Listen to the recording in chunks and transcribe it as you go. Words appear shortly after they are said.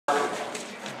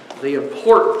the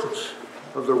importance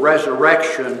of the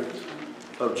resurrection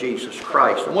of Jesus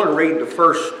Christ. I want to read the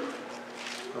first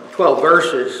 12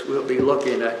 verses. We'll be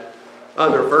looking at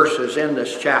other verses in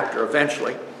this chapter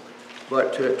eventually.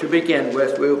 But to begin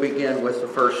with, we'll begin with the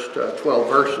first 12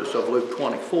 verses of Luke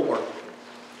 24.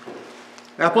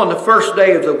 Now, upon the first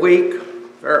day of the week,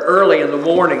 very early in the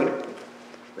morning,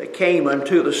 they came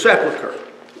unto the sepulchre,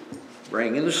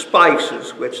 bringing the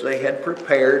spices which they had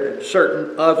prepared, and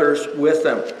certain others with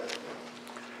them.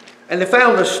 And they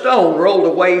found the stone rolled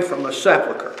away from the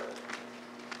sepulchre.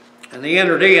 And they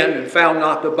entered in and found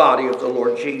not the body of the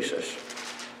Lord Jesus.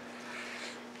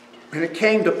 And it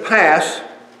came to pass,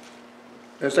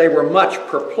 as they were much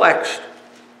perplexed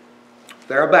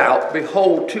thereabout,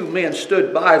 behold, two men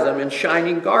stood by them in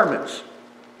shining garments.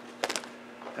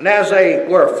 And as they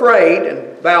were afraid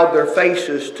and bowed their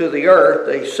faces to the earth,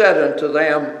 they said unto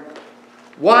them,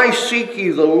 Why seek ye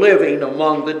the living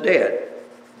among the dead?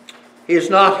 He is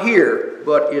not here,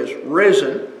 but is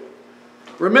risen.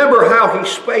 Remember how he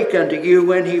spake unto you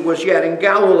when he was yet in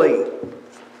Galilee,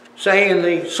 saying,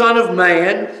 The Son of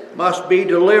Man must be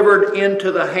delivered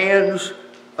into the hands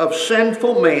of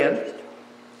sinful men,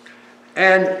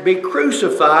 and be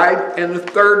crucified, and the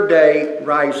third day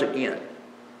rise again.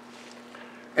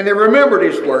 And they remembered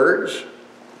his words,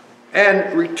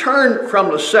 and returned from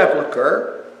the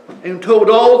sepulchre, and told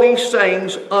all these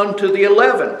things unto the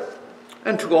 11,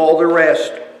 and to all the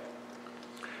rest.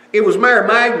 It was Mary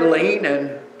Magdalene,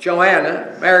 and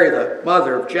Joanna, Mary the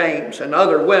mother of James, and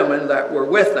other women that were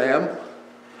with them,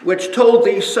 which told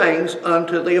these things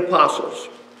unto the apostles.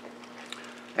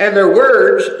 And their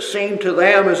words seemed to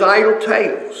them as idle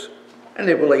tales, and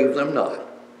they believed them not.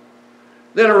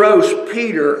 Then arose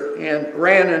Peter and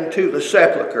ran into the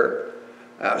sepulchre.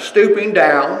 Stooping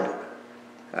down,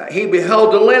 he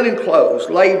beheld the linen clothes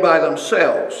laid by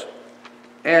themselves,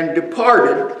 and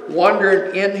departed,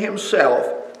 wondering in himself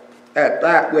at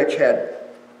that which had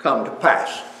come to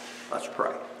pass. Let's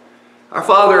pray. Our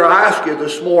Father, I ask you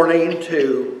this morning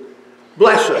to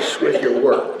bless us with your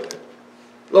word.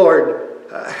 Lord,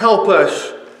 help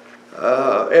us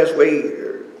as we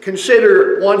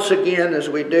consider once again, as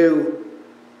we do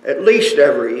at least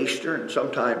every Easter and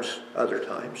sometimes other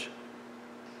times,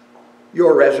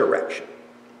 your resurrection.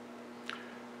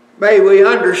 May we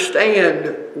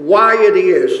understand why it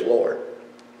is, Lord,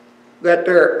 that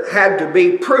there had to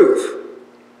be proof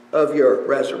of your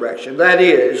resurrection. That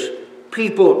is,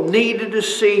 people needed to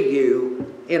see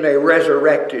you in a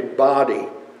resurrected body,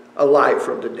 alive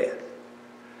from the dead.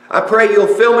 I pray you'll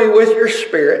fill me with your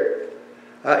Spirit,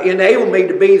 enable me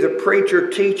to be the preacher,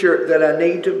 teacher that I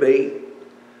need to be.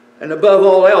 And above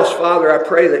all else, Father, I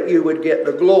pray that you would get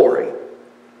the glory.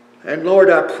 And Lord,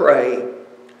 I pray,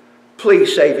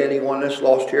 please save anyone that's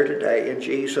lost here today. In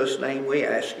Jesus' name we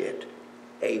ask it.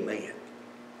 Amen.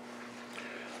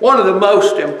 One of the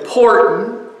most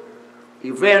important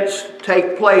events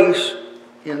take place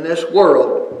in this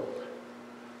world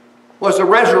was the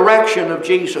resurrection of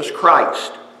Jesus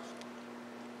Christ.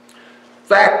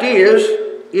 Fact is,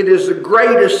 it is the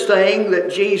greatest thing that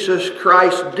Jesus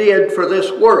Christ did for this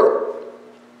world.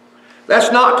 That's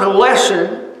not to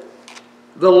lessen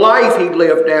the life he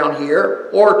lived down here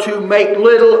or to make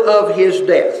little of his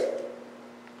death.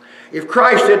 If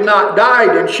Christ had not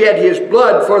died and shed his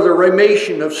blood for the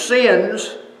remission of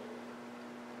sins,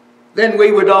 then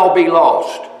we would all be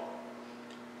lost.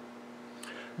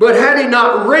 But had he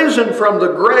not risen from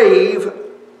the grave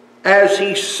as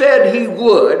he said he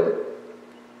would,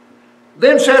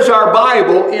 then says our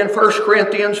Bible in 1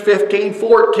 Corinthians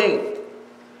 15:14,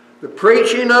 the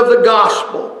preaching of the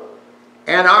gospel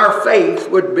and our faith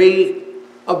would be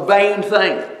a vain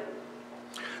thing.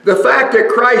 The fact that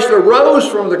Christ arose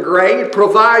from the grave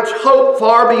provides hope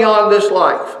far beyond this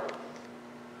life.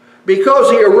 Because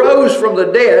he arose from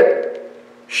the dead,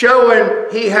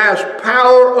 showing he has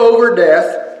power over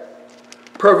death,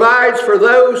 provides for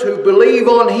those who believe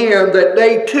on him that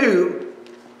they too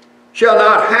shall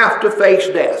not have to face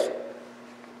death.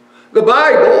 The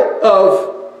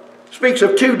Bible speaks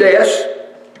of two deaths.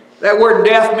 That word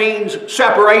death means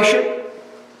separation.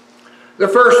 The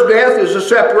first death is the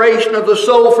separation of the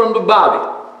soul from the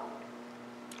body.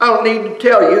 I don't need to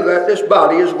tell you that this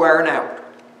body is wearing out.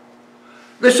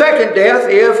 The second death,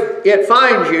 if it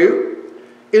finds you,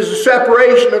 is the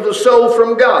separation of the soul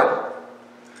from God.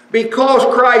 Because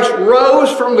Christ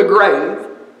rose from the grave,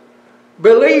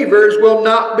 believers will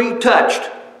not be touched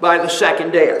by the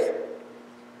second death.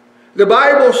 The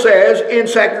Bible says in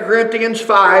 2 Corinthians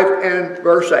 5 and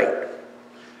verse 8,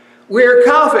 We are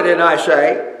confident, I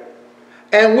say,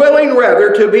 and willing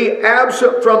rather to be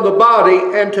absent from the body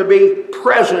and to be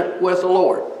present with the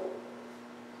Lord.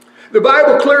 The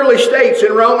Bible clearly states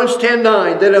in Romans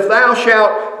 10:9 that if thou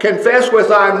shalt confess with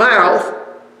thy mouth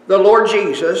the Lord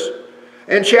Jesus,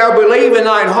 and shalt believe in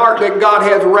thine heart that God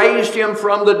hath raised him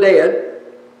from the dead,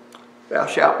 thou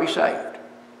shalt be saved.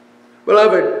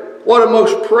 Beloved, what a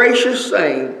most precious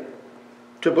thing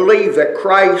to believe that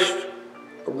Christ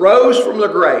rose from the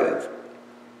grave,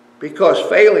 because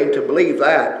failing to believe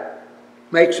that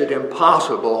makes it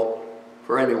impossible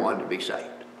for anyone to be saved.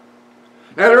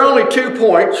 Now, there are only 2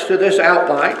 points to this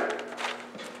outline.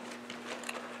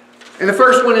 And the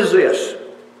first one is this: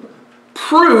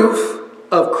 proof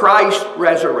of Christ's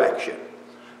resurrection.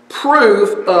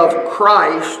 Proof of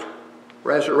Christ's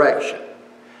resurrection.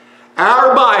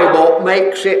 Our Bible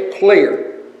makes it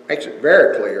clear, makes it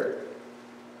very clear,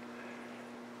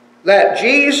 that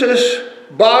Jesus'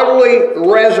 bodily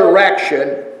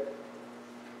resurrection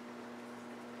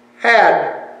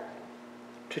had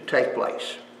to take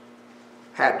place.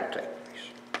 Had to take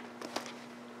place.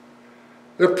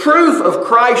 The proof of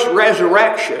Christ's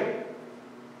resurrection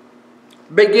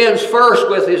begins first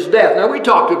with his death. Now, we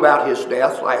talked about his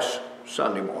death last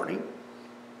Sunday morning,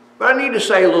 but I need to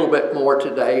say a little bit more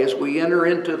today as we enter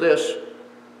into this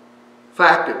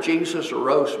fact that Jesus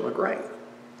arose from the grave.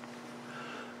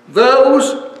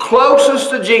 Those closest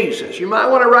to Jesus, you might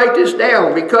want to write this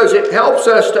down because it helps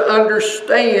us to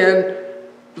understand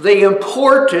the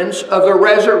importance of the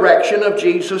resurrection of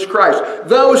Jesus Christ.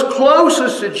 Those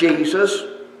closest to Jesus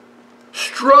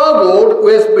struggled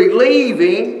with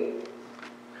believing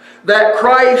that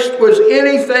Christ was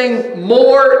anything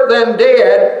more than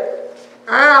dead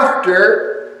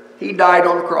after he died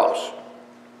on the cross.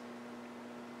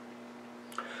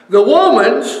 The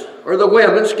women,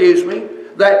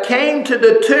 that came to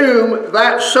the tomb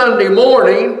that Sunday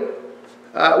morning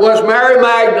was Mary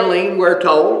Magdalene, we're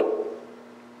told.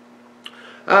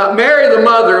 Mary, the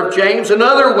mother of James, and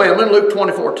other women, Luke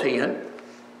 24:10.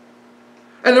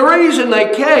 And the reason they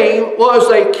came was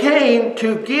they came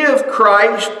to give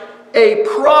Christ a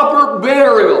proper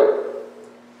burial.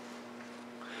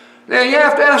 Now you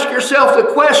have to ask yourself the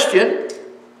question,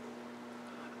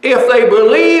 if they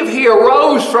believe he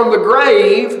arose from the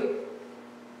grave,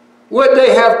 would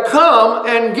they have come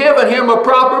and given him a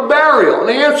proper burial? And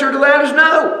the answer to that is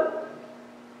no.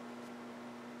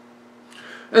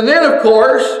 And then, of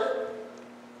course,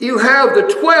 you have the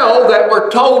 12 that were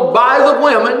told by the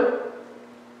women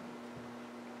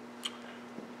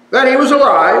that he was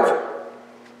alive,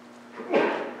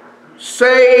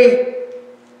 say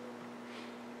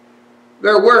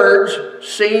their words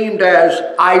seemed as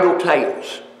idle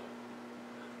tales.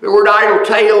 The word idle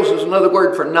tales is another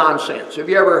word for nonsense. Have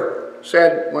you ever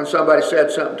said, when somebody said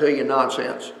something to you,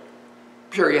 nonsense?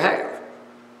 I'm sure you have.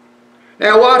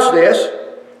 Now watch this.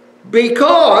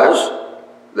 Because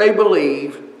they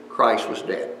believe Christ was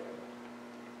dead.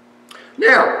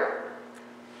 Now,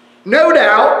 no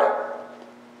doubt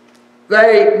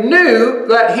they knew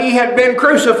that he had been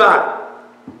crucified.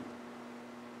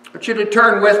 I want you to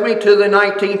turn with me to the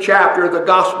 19th chapter of the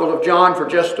Gospel of John for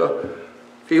just a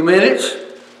few minutes.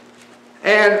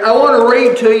 And I want to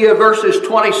read to you verses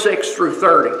 26 through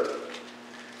 30.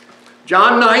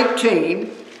 John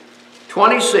 19,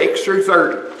 26 through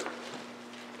 30.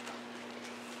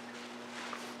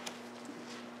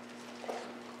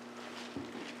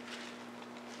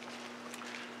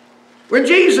 When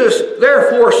Jesus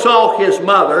therefore saw his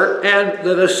mother and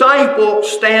the disciple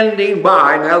standing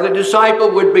by, now the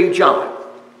disciple would be John,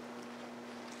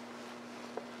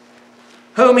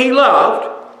 whom he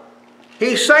loved,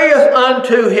 he saith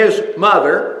unto his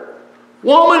mother,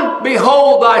 Woman,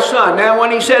 behold thy son. Now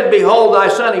when he said, Behold thy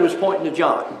son, he was pointing to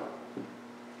John.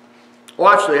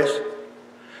 Watch this.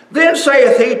 Then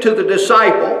saith he to the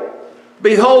disciple,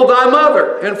 Behold thy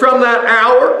mother. And from that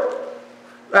hour,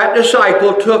 that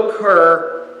disciple took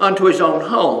her unto his own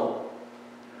home.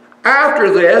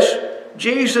 After this,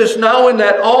 Jesus, knowing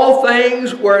that all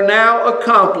things were now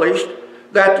accomplished,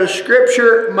 that the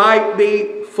scripture might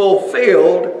be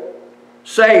fulfilled,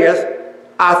 saith,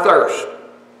 I thirst.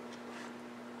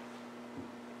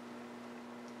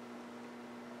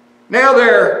 Now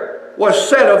there was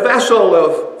set a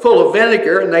vessel full of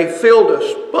vinegar, and they filled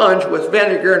a sponge with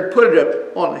vinegar and put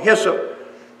it on hyssop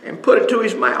and put it to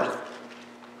his mouth.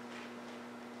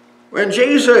 When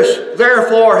Jesus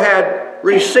therefore had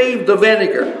received the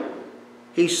vinegar,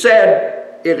 he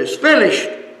said, It is finished.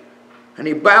 And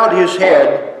he bowed his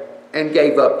head and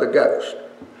gave up the ghost.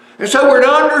 And so we're to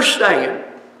understand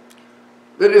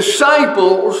the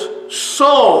disciples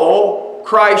saw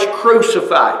Christ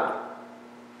crucified.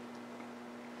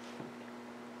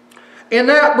 In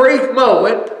that brief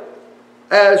moment,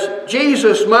 as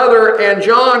Jesus' mother and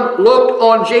John looked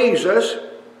on Jesus,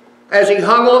 as he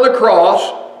hung on the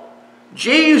cross,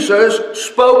 Jesus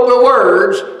spoke the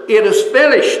words, "It is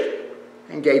finished,"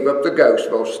 and gave up the ghost,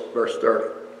 verse 30.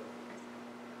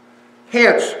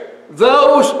 Hence,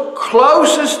 those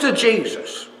closest to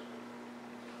Jesus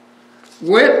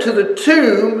went to the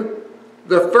tomb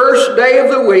the first day of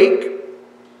the week.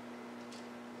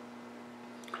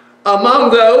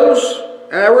 Among those,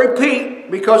 and I repeat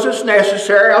because it's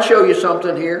necessary, I'll show you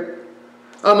something here.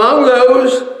 Among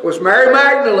those was Mary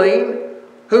Magdalene,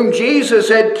 whom Jesus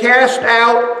had cast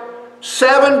out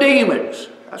 7 demons.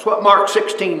 That's what Mark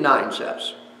 16:9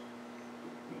 says.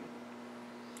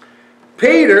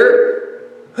 Peter,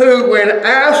 who when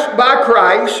asked by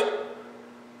Christ,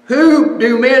 "Who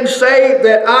do men say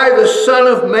that I, the Son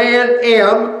of Man,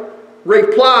 am?"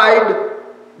 replied,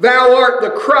 "Thou art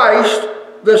the Christ,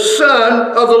 the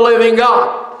Son of the living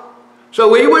God." So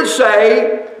we would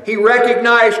say he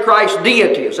recognized Christ's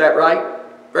deity. Is that right?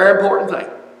 Very important thing.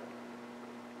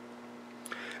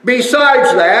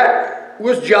 Besides that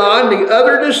was John, the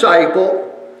other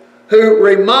disciple, who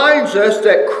reminds us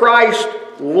that Christ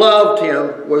loved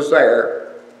him, was there.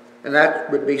 And that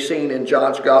would be seen in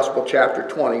John's Gospel, chapter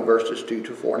 20, verses 2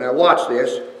 to 4. Now watch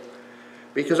this,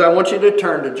 because I want you to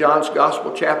turn to John's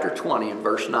Gospel, chapter 20, and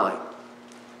verse 9.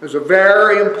 There's a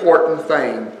very important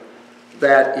thing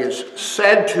that is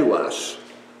said to us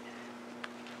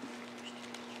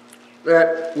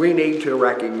that we need to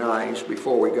recognize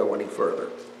before we go any further.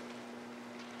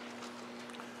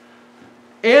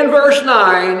 In verse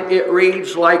 9, it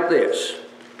reads like this: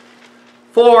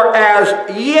 "For as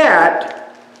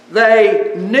yet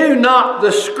they knew not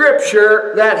the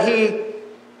Scripture that he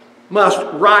must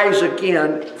rise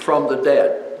again from the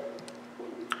dead."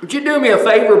 Would you do me a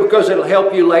favor, because it'll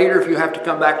help you later if you have to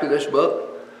come back to this book?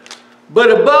 But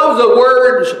above the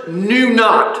words "knew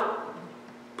not,"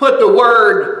 put the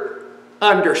word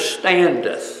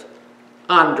 "understandeth."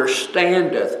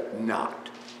 Understandeth not.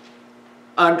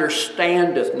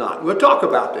 Understandeth not. We'll talk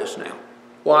about this now.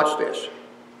 Watch this.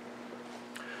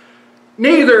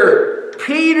 Neither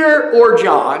Peter or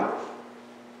John,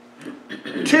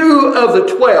 2 of the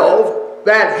 12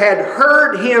 that had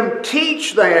heard him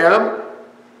teach them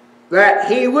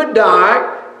that he would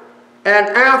die and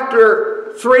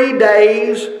after 3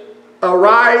 days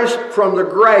arise from the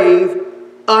grave,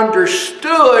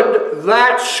 understood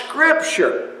that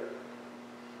Scripture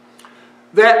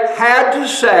that had to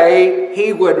say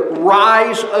he would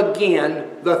rise again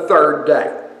the 3rd day.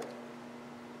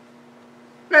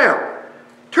 Now,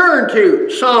 turn to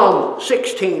Psalm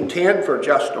 16:10 for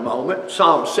just a moment.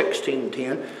 Psalm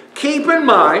 16:10. Keep in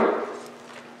mind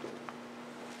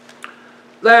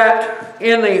that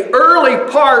in the early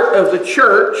part of the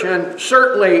church, and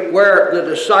certainly where the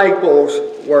disciples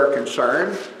were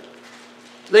concerned,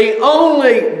 the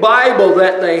only Bible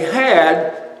that they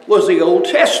had was the Old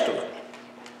Testament.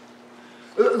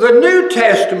 The New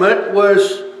Testament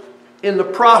was in the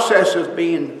process of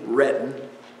being written.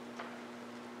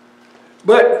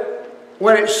 But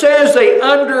when it says they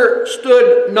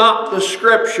understood not the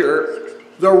Scripture,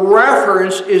 the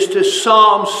reference is to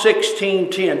Psalm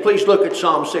 16:10. Please look at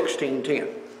Psalm 16:10.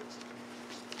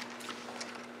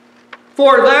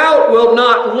 "For thou wilt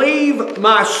not leave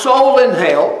my soul in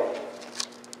hell,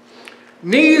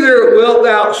 neither wilt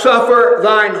thou suffer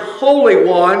thine Holy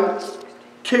One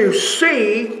to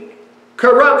see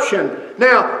corruption."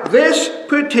 Now, this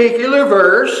particular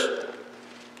verse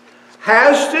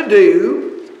has to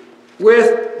do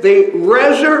with the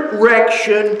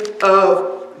resurrection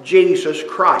of Jesus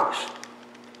Christ.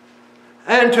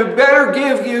 And to better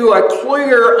give you a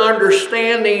clear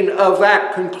understanding of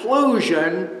that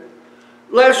conclusion,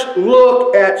 let's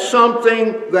look at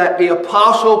something that the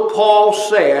Apostle Paul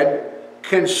said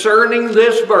concerning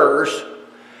this verse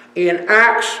in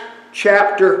Acts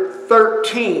chapter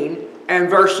 13 and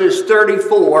verses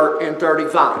 34 and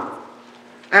 35.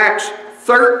 Acts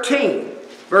 13,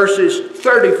 verses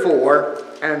 34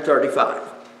 and 35.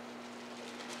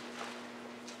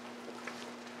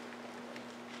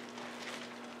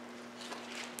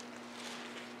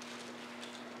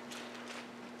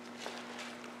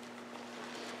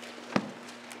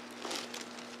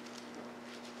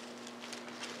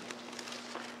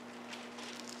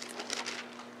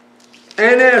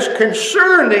 "And as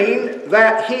concerning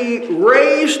that he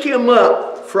raised him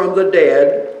up from the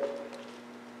dead,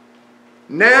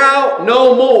 now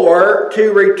no more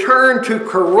to return to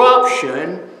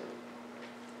corruption,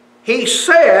 he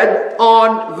said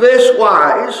on this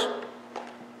wise,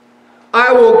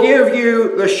 I will give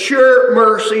you the sure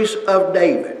mercies of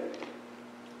David.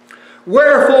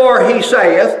 Wherefore he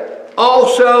saith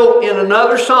also in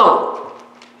another psalm,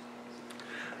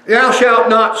 Thou shalt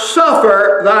not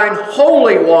suffer thine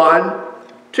Holy One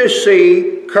to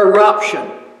see corruption.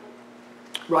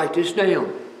 Write this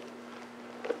down.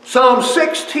 Psalm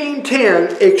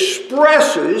 16:10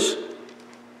 expresses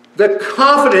the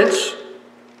confidence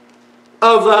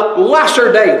of the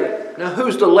lesser David. Now,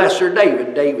 who's the lesser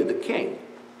David? David the king.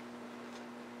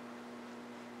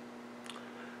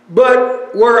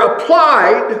 But were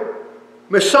applied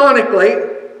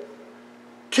Masonically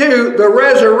to the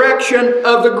resurrection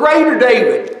of the greater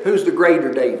David. Who's the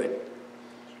greater David?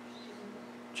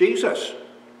 Jesus.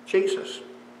 Jesus.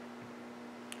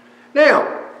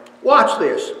 Now, watch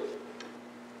this.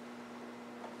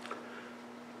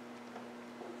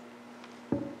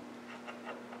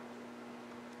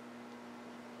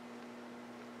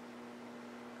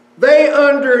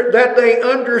 That they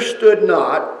understood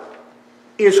not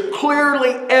is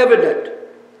clearly evident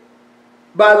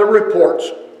by the reports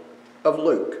of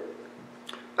Luke.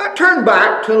 I turn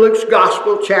back to Luke's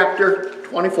Gospel, chapter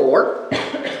 24,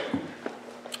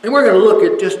 and we're going to look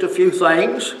at just a few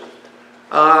things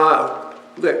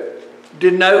that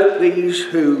denote these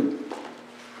who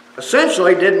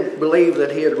essentially didn't believe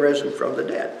that he had risen from the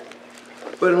dead.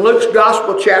 But in Luke's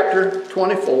Gospel, chapter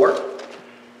 24,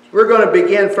 we're going to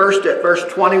begin first at verse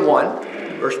 21.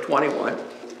 Verse 21.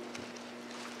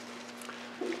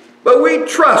 But we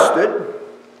trusted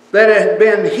that it had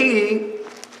been he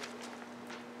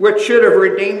which should have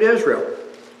redeemed Israel.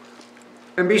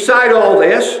 And beside all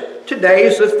this, today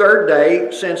is the third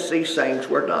day since these things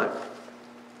were done.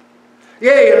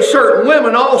 Yea, and certain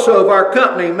women also of our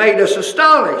company made us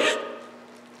astonished,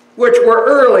 which were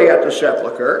early at the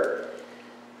sepulchre.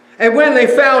 And when they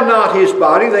found not his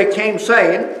body, they came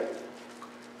saying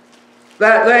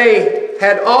that they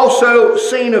had also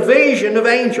seen a vision of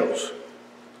angels,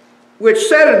 which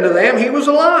said unto them, he was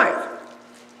alive.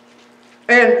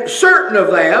 And certain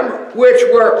of them which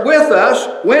were with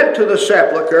us went to the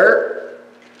sepulchre,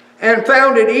 and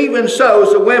found it even so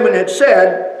as the women had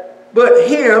said, but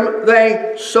him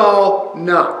they saw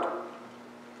not.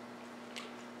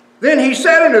 Then he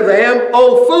said unto them,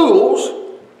 O fools,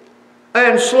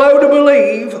 and slow to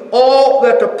believe all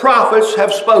that the prophets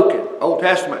have spoken. Old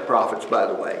Testament prophets, by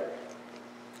the way.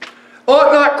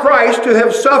 Ought not Christ to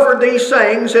have suffered these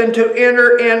things and to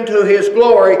enter into his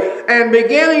glory? And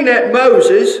beginning at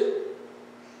Moses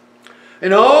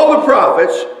and all the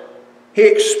prophets, he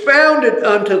expounded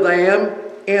unto them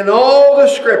in all the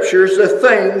scriptures the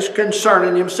things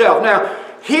concerning himself. Now,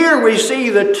 here we see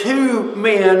the two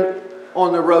men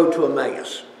on the road to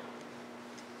Emmaus.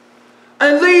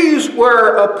 And these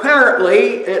were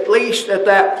apparently, at least at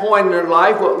that point in their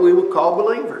life, what we would call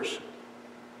believers.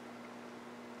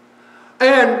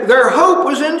 And their hope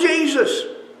was in Jesus.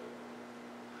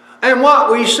 And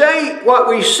what we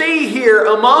see here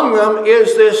among them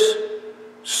is this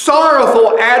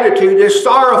sorrowful attitude, this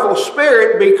sorrowful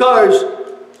spirit, because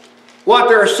what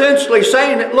they're essentially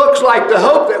saying, it looks like the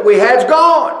hope that we had's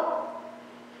gone.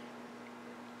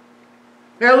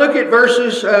 Now look at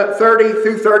verses 30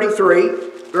 through 33.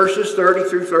 Verses 30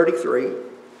 through 33.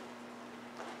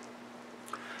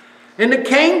 And it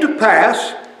came to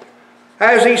pass,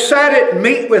 as he sat at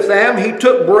meat with them, he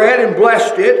took bread and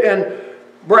blessed it, and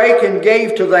brake and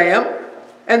gave to them.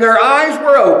 And their eyes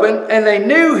were opened, and they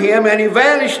knew him, and he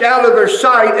vanished out of their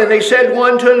sight. And they said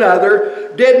one to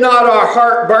another, Did not our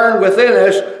heart burn within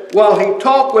us while he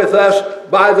talked with us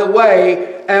by the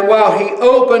way, and while he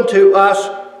opened to us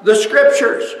the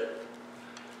Scriptures?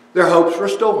 Their hopes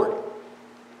restored.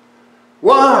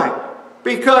 Why?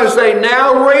 Because they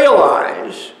now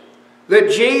realize that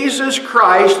Jesus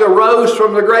Christ arose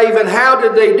from the grave. And how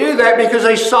did they do that? Because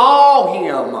they saw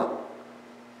him.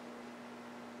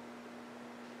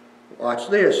 Watch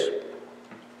this.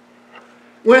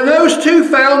 When those two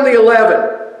found the 11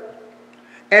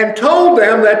 and told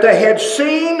them that they had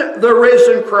seen the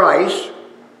risen Christ,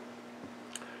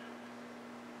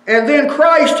 and then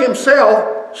Christ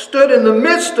himself stood in the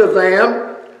midst of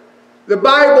them, the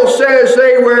Bible says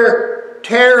they were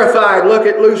terrified. Look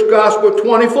at Luke's Gospel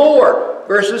 24,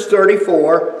 verses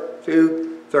 34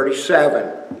 to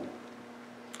 37.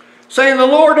 Saying, The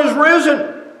Lord is risen.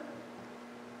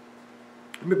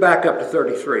 Let me back up to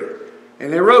 33.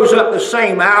 And they rose up the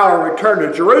same hour and returned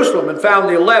to Jerusalem, and found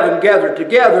the 11 gathered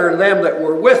together, and them that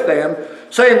were with them,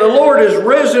 saying, The Lord is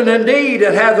risen indeed,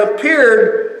 and hath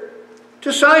appeared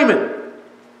to Simon.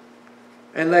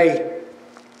 And they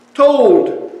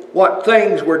told what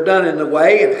things were done in the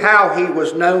way, and how he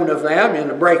was known of them in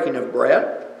the breaking of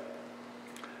bread.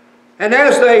 And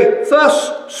as they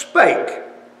thus spake,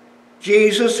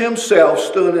 Jesus himself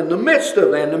stood in the midst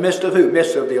of them. In the midst of who?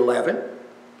 Midst of the 11.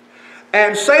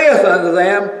 And saith unto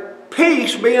them,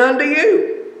 peace be unto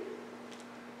you.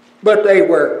 But they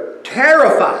were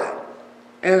terrified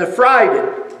and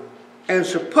affrighted and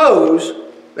supposed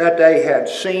that they had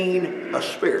seen a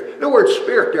spirit. The word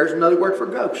spirit, there's another word for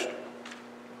ghost.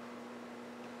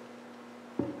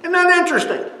 Isn't that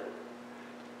interesting?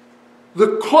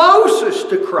 The closest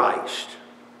to Christ,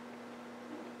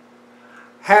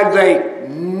 had they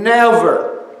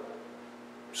never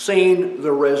seen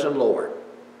the risen Lord,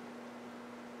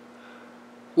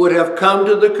 would have come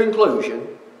to the conclusion,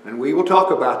 and we will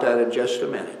talk about that in just a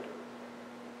minute,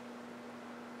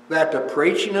 that the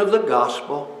preaching of the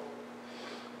gospel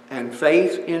and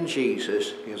faith in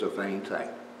Jesus is a vain thing.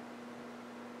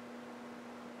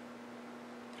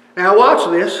 Now watch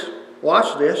this.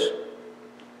 Watch this.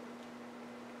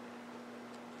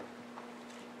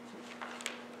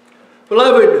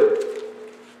 Beloved,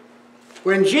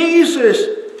 when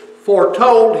Jesus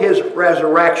foretold his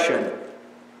resurrection,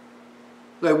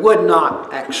 they would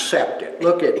not accept it.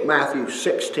 Look at Matthew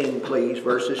 16, please,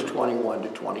 verses 21 to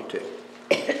 22.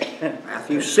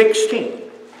 Matthew 16,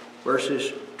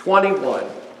 verses 21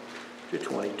 to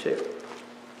 22.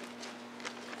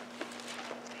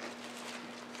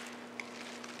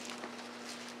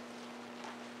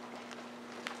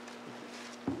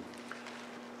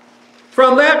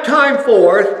 From that time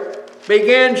forth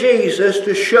began Jesus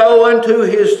to show unto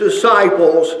his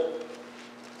disciples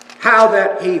how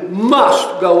that he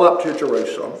must go up to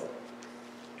Jerusalem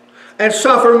and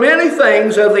suffer many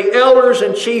things of the elders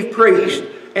and chief priests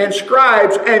and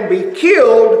scribes, and be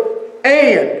killed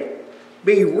and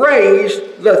be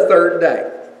raised the third day.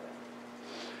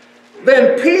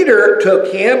 Then Peter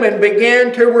took him and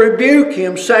began to rebuke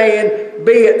him, saying,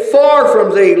 Be it far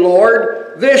from thee,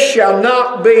 Lord, this shall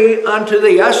not be unto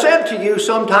thee. I said to you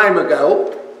some time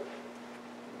ago,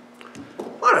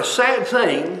 what a sad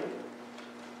thing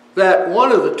that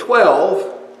one of the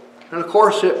 12, and of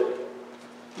course it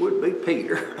would be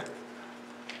Peter,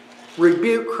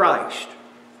 rebuked Christ.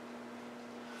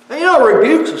 And you know,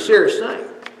 rebuke's a serious thing.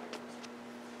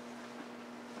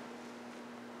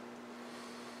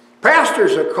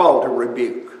 Pastors are called to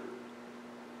rebuke.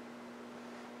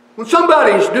 When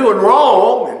somebody's doing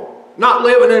wrong and not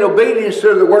living in obedience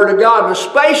to the Word of God, and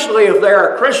especially if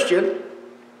they're a Christian,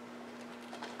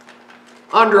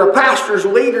 under a pastor's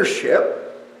leadership,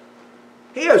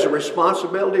 he has a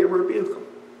responsibility to rebuke them.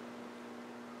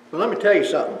 But let me tell you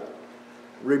something.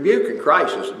 Rebuking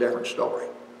Christ is a different story.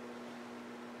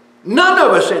 None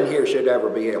of us in here should ever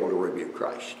be able to rebuke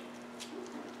Christ.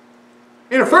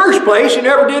 In the first place, he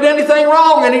never did anything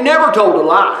wrong, and he never told a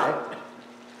lie,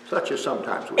 such as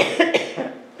sometimes we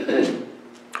do.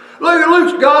 Look at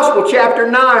Luke's Gospel, chapter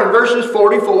 9, verses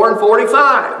 44 and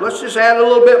 45. Let's just add a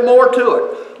little bit more to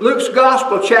it. Luke's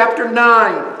Gospel, chapter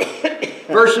 9,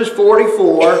 verses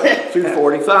 44 through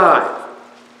 45.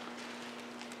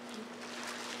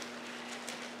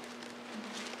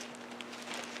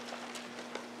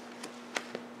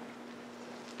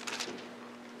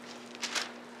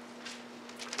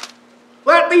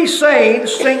 Let these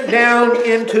sayings sink down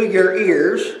into your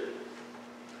ears.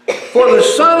 For the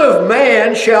Son of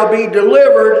Man shall be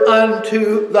delivered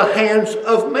unto the hands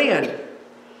of men.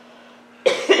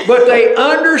 But they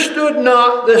understood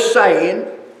not the saying,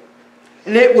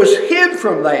 and it was hid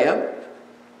from them,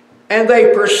 and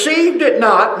they perceived it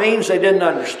not, means they didn't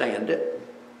understand it,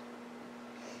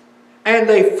 and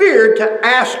they feared to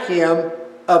ask him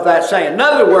of that saying. In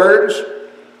other words,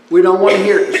 we don't want to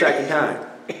hear it the second time.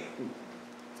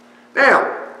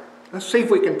 Now, let's see if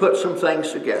we can put some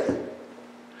things together.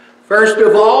 First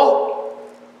of all,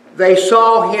 they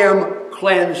saw him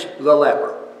cleanse the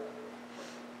leper.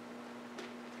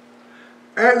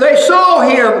 And they saw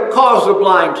him cause the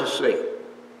blind to see.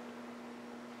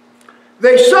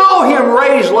 They saw him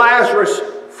raise Lazarus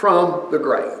from the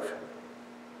grave.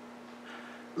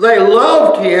 They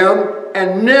loved him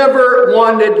and never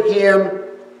wanted him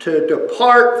to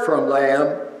depart from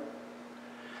them.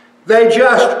 They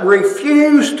just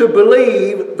refused to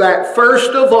believe that,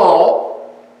 first of all,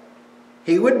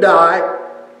 he would die,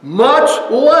 much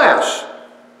less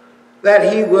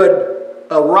that he would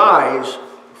arise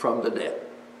from the dead.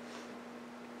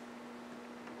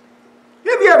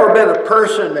 Have you ever been a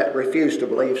person that refused to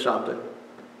believe something?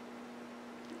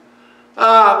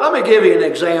 Let me give you an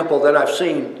example that I've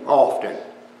seen often.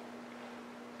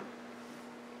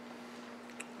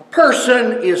 A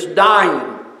person is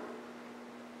dying.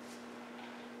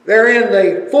 They're in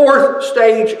the 4th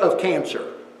stage of cancer.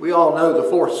 We all know the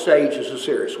 4th stage is a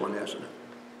serious one, isn't it?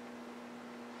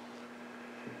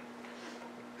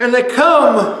 And they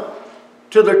come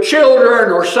to their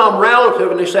children or some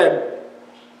relative and they said,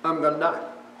 I'm going to die.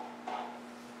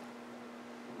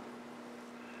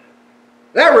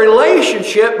 That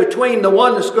relationship between the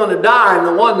one that's going to die and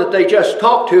the one that they just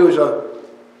talked to is a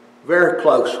very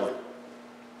close one.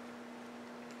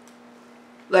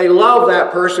 They love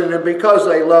that person, and because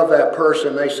they love that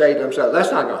person, they say to themselves,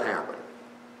 that's not going to happen.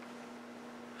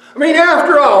 I mean,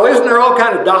 after all, isn't there all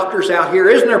kind of doctors out here?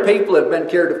 Isn't there people that have been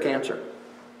cured of cancer?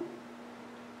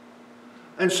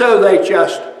 And so they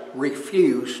just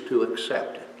refuse to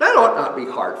accept it. That ought not be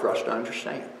hard for us to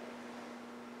understand.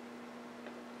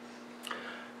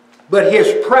 But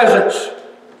His presence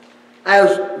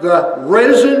as the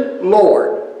risen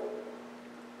Lord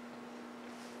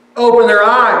opened their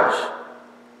eyes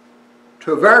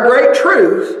to a very great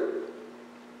truth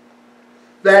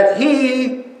that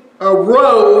He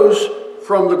arose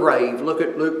from the grave. Look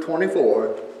at Luke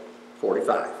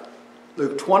 24:45.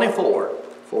 Luke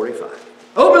 24:45.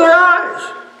 Open their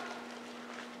eyes.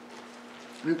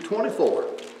 Luke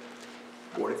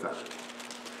 24:45.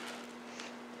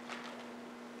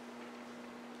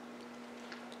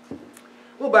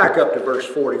 We'll back up to verse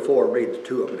 44 and read the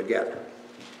two of them together.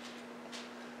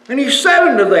 And He said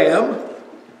unto them,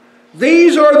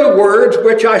 these are the words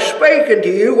which I spake unto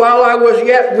you while I was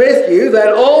yet with you,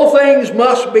 that all things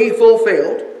must be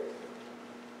fulfilled,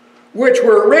 which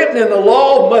were written in the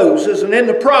law of Moses and in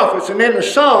the prophets and in the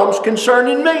Psalms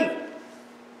concerning me.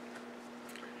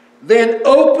 Then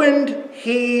opened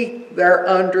He their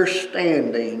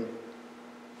understanding,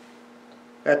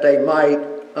 that they might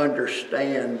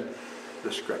understand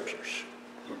the Scriptures.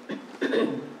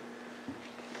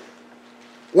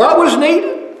 What was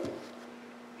needed?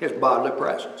 His bodily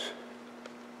presence.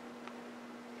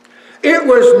 It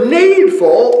was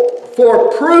needful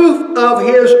for proof of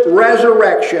His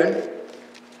resurrection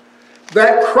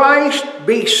that Christ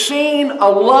be seen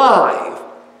alive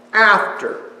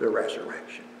after the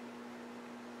resurrection.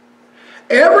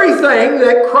 Everything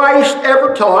that Christ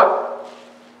ever taught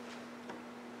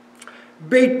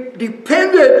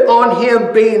depended on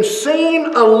Him being seen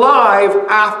alive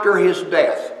after His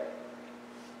death.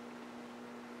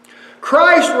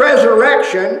 Christ's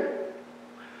resurrection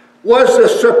was the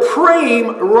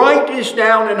supreme, write this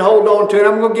down and hold on to it.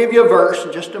 I'm going to give you a verse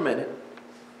in just a minute.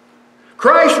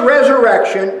 Christ's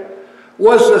resurrection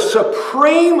was the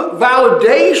supreme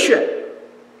validation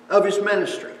of His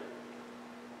ministry.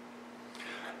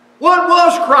 What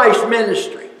was Christ's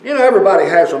ministry? You know, everybody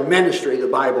has a ministry, the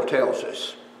Bible tells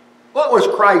us. What was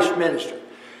Christ's ministry?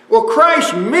 Well,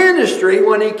 Christ's ministry,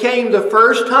 when He came the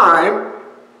first time,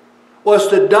 was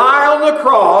to die on the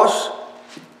cross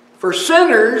for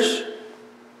sinners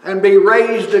and be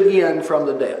raised again from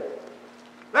the dead.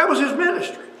 That was His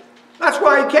ministry. That's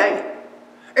why He came.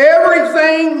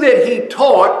 Everything that He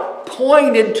taught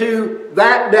pointed to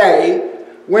that day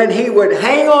when He would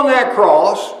hang on that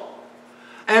cross,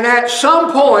 and at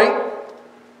some point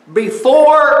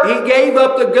before He gave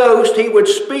up the ghost, He would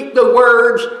speak the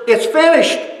words, it's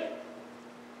finished.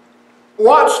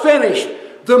 What's finished?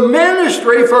 The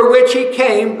ministry for which He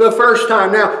came the first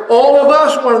time. Now, all of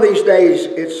us, one of these days,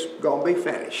 it's going to be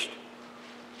finished.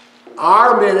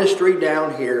 Our ministry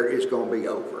down here is going to be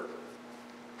over.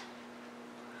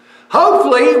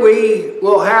 Hopefully, we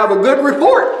will have a good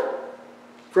report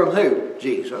from who?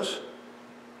 Jesus.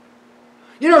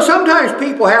 You know, sometimes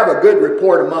people have a good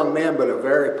report among men, but a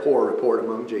very poor report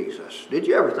among Jesus. Did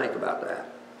you ever think about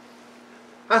that?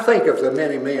 I think of the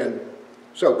many men,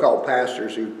 so-called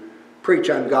pastors, who preach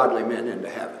ungodly men into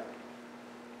heaven.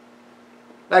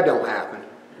 That don't happen.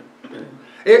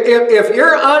 If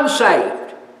you're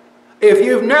unsaved, if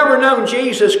you've never known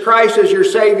Jesus Christ as your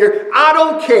Savior, I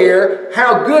don't care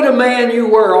how good a man you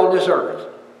were on this earth.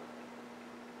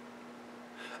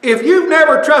 If you've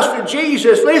never trusted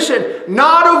Jesus, listen,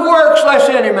 not of works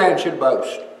lest any man should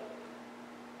boast.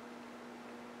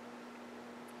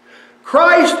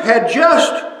 Christ had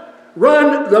just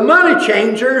run the money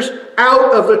changers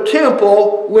out of the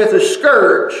temple with a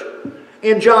scourge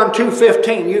in John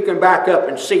 2:15. You can back up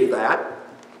and see that.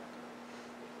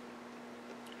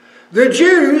 The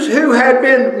Jews who had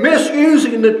been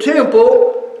misusing the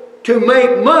temple to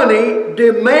make money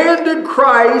demanded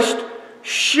Christ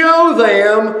show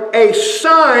them a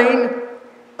sign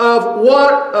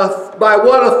of by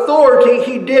what authority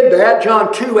He did that.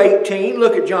 John 2:18.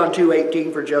 Look at John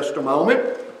 2:18 for just a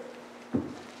moment.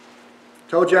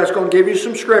 Told you I was going to give you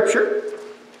some scripture.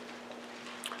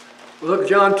 Look at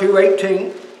John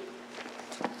 2:18.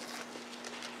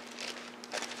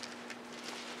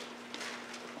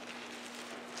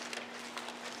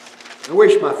 I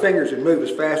wish my fingers would move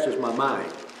as fast as my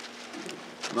mind.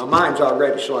 My mind's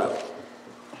already slow.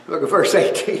 Look at verse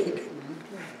 18.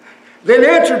 Then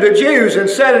answered the Jews and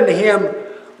said unto Him,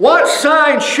 What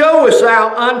sign showest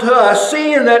thou unto us,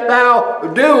 seeing that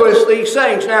thou doest these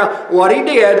things? Now, what he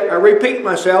did, I repeat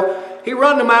myself, he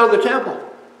run them out of the temple.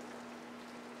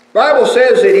 The Bible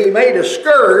says that he made a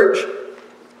scourge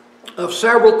of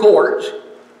several cords,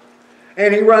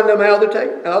 and he run them out of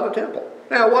the temple.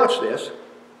 Now, watch this,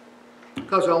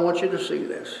 because I want you to see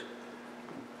this.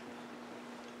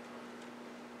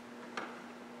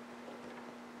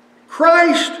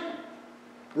 Christ's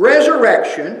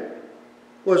resurrection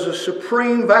was a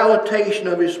supreme validation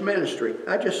of his ministry.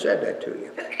 I just said that to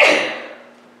you.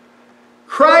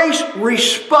 Christ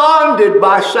responded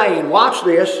by saying, watch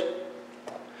this,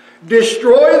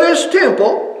 destroy this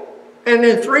temple, and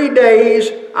in 3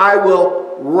 days I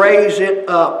will raise it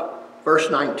up. Verse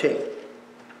 19.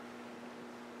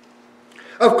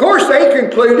 Of course, they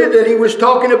concluded that he was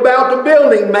talking about the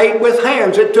building made with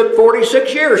hands. It took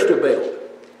 46 years to build.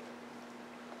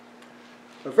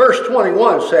 But verse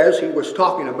 21 says he was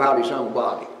talking about his own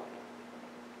body.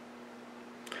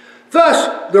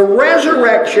 Thus, the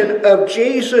resurrection of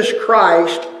Jesus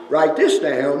Christ, write this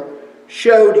down,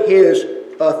 showed his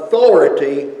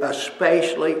authority,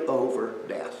 especially over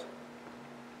death.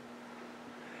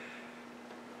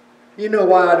 You know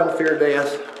why I don't fear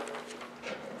death?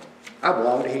 I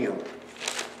belong to him.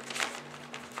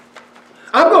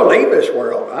 I'm going to leave this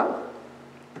world. I've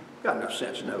got enough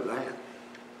sense to know that.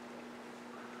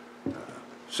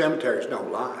 Cemeteries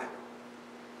don't lie.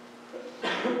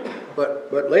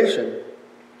 But listen,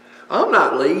 I'm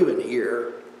not leaving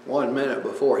here 1 minute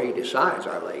before he decides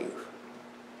I leave.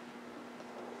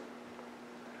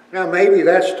 Now maybe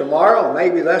that's tomorrow,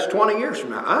 maybe that's 20 years from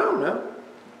now. I don't know.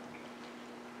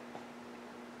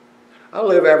 I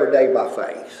live every day by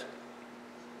faith.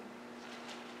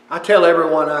 I tell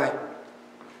everyone I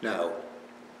know,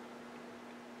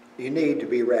 you need to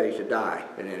be ready to die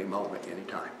at any moment, any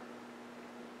time.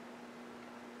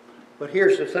 But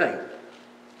here's the thing.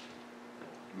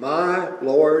 My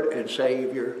Lord and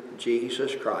Savior,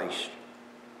 Jesus Christ,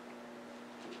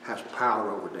 has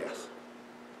power over death.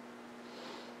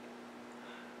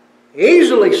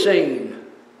 Easily seen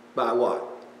by what?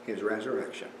 His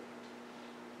resurrection.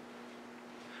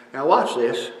 Now watch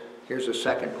this. Here's the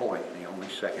second point, the only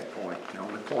second point, the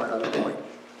only other point.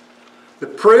 The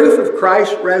proof of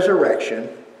Christ's resurrection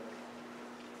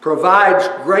provides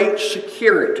great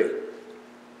security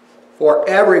for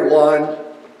everyone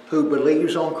who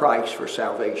believes on Christ for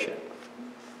salvation.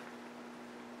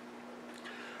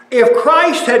 If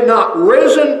Christ had not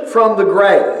risen from the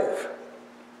grave,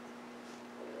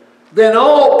 then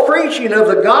all preaching of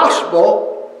the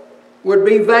gospel would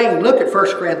be vain. Look at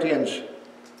 1 Corinthians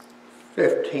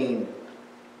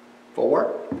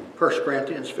 15:4. 1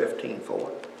 Corinthians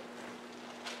 15:4.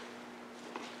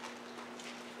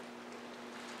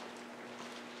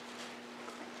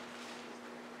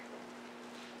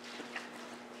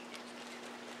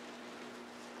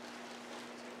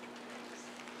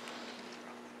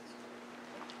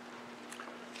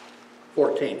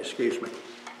 Excuse me.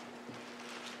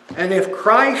 And if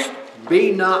Christ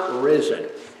be not risen,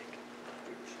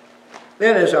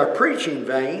 then is our preaching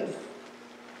vain,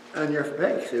 and your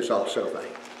faith is also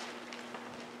vain.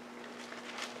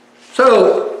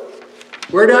 So,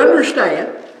 we're to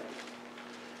understand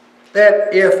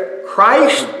that if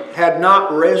Christ had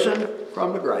not risen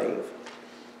from the grave,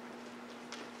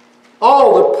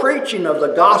 all the preaching of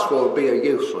the gospel would be a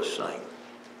useless thing.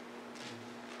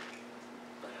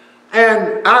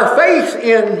 And our faith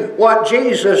in what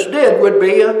Jesus did would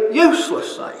be a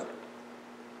useless thing.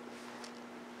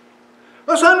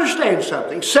 Let's understand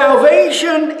something.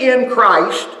 Salvation in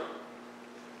Christ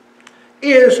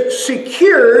is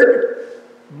secured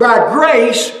by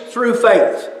grace through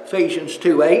faith. Ephesians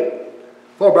 2:8.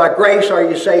 For by grace are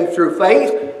you saved through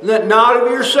faith, that not of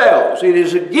yourselves. It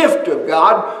is a gift of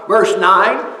God. Verse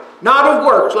 9. Not of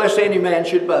works, lest any man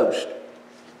should boast.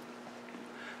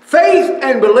 Faith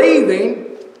and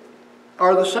believing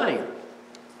are the same.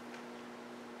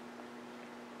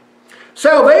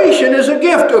 Salvation is a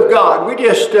gift of God. We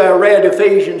just read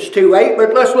Ephesians 2:8,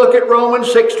 but let's look at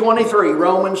Romans 6:23.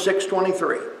 Romans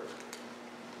 6:23.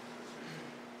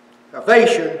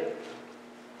 Salvation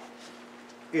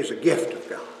is a gift of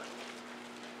God.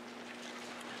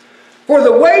 For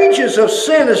the wages of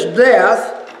sin is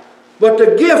death, but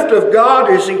the gift of God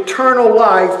is eternal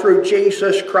life through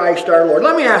Jesus Christ our Lord.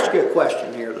 Let me ask you a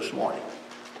question here this morning.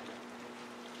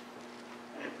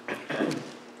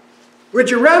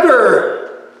 Would you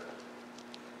rather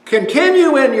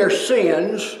continue in your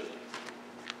sins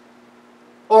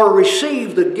or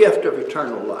receive the gift of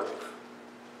eternal life?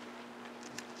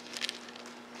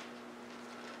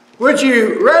 Would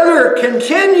you rather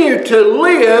continue to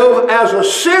live as a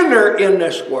sinner in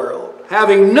this world,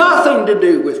 having nothing to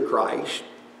do with Christ,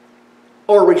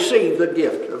 or receive the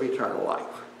gift of eternal life?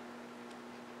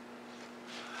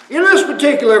 In this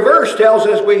particular verse tells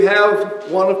us we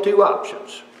have one of two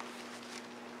options.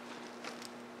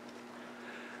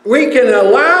 We can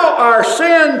allow our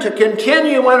sin to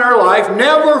continue in our life,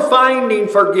 never finding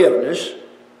forgiveness,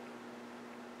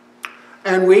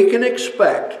 and we can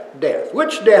expect death.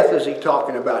 Which death is he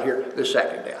talking about here? The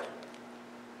second death.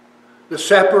 The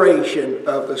separation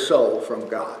of the soul from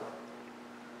God.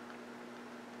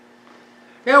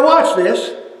 Now watch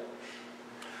this.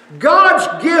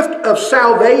 God's gift of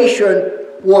salvation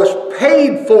was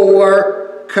paid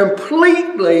for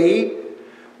completely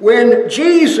when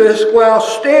Jesus, while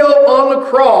still on the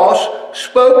cross,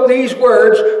 spoke these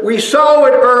words. We saw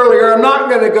it earlier. I'm not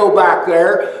going to go back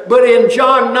there. But in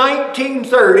John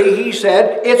 19:30, he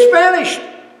said, "It's finished."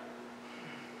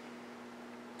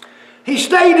 He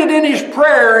stated in his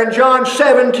prayer in John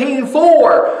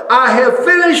 17:4, "I have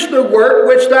finished the work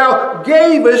which thou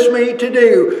gavest me to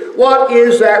do." What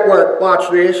is that work? Watch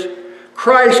this.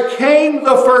 Christ came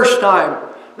the first time.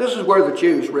 This is where the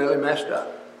Jews really messed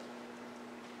up.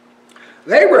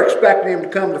 They were expecting him to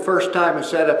come the first time and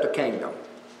set up the kingdom.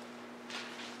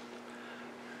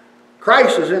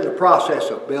 Christ is in the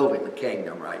process of building the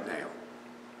kingdom right now.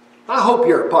 I hope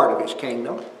you're a part of his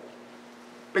kingdom.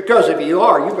 Because if you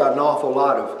are, you've got an awful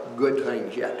lot of good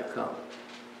things yet to come.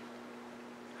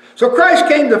 So Christ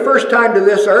came the first time to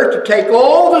this earth to take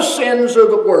all the sins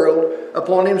of the world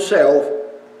upon himself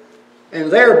and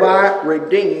thereby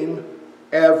redeem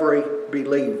every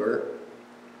believer.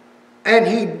 And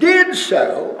he did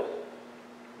so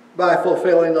by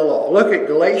fulfilling the law. Look at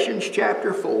Galatians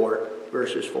chapter 4,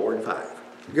 verses 4 and 5.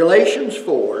 Galatians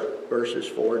 4, verses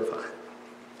 4 and 5.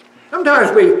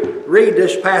 Sometimes we read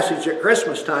this passage at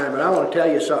Christmas time, and I want to tell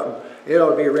you something. It ought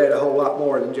to be read a whole lot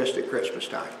more than just at Christmas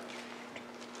time.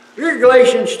 Read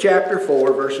Galatians chapter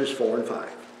 4, verses 4 and 5.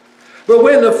 But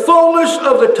when the fullness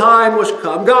of the time was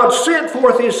come, God sent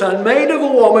forth his Son, made of a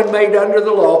woman, made under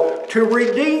the law, to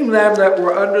redeem them that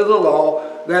were under the law,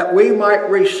 that we might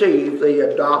receive the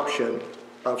adoption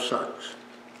of sons.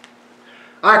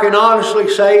 I can honestly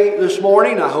say this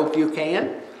morning, I hope you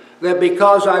can, that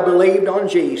because I believed on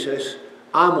Jesus,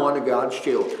 I'm one of God's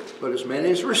children. But as many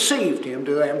as received him,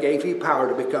 to them gave he power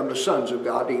to become the sons of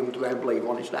God, even to them believe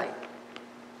on his name.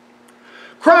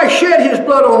 Christ shed his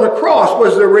blood on the cross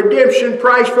was the redemption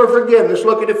price for forgiveness.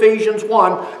 Look at Ephesians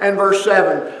 1 and verse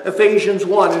 7. Ephesians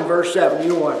 1 and verse 7. You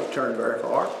don't want to turn very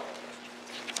far.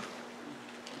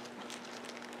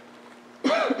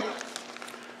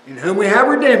 In whom we have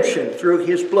redemption through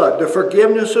his blood, the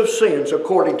forgiveness of sins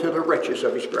according to the riches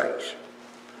of his grace.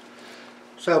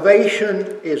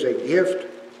 Salvation is a gift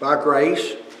by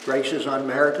grace. Grace is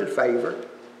unmerited favor.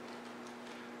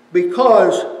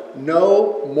 Because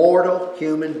no mortal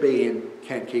human being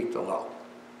can keep the law.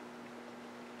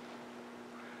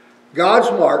 God's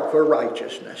mark for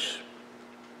righteousness.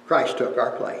 Christ took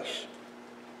our place.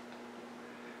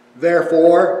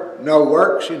 Therefore, no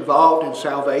works involved in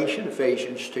salvation,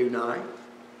 Ephesians 2:9.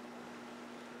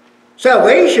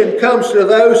 Salvation comes to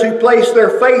those who place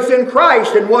their faith in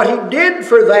Christ and what he did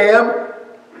for them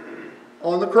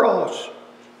on the cross.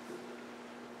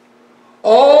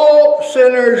 All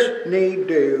sinners need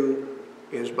do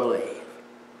is believe.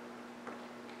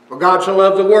 For God so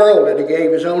loved the world that he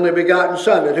gave his only begotten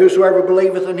Son, that whosoever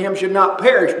believeth in him should not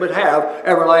perish but have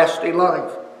everlasting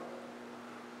life.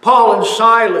 Paul and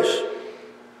Silas,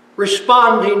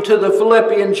 responding to the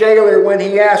Philippian jailer when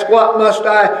he asked, "What must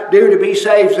I do to be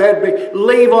saved?" said,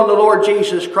 "Believe on the Lord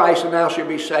Jesus Christ, and thou shalt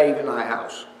be saved in thy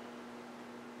house."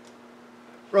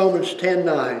 Romans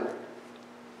 10:9.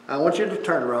 I want you to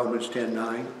turn to Romans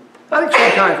 10:9. I think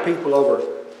sometimes people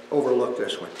overlook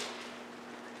this one.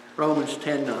 Romans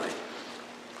 10:9.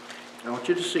 I want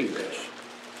you to see this.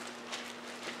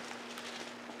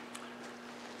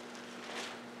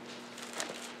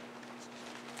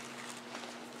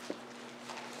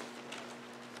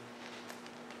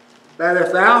 That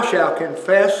if thou shalt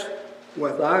confess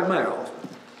with thy mouth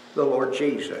the Lord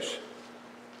Jesus,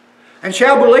 and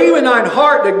shalt believe in thine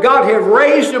heart that God hath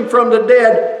raised him from the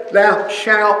dead, thou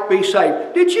shalt be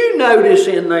saved. Did you notice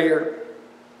in there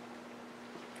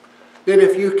that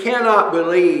if you cannot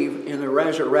believe in the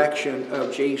resurrection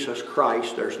of Jesus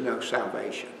Christ, there's no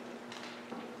salvation?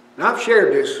 And I've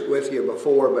shared this with you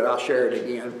before, but I'll share it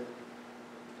again.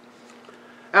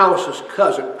 Alice's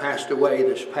cousin passed away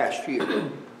this past year.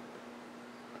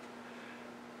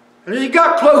 And as he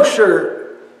got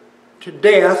closer to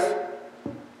death,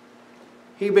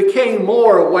 he became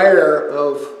more aware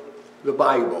of the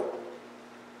Bible.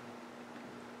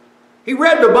 He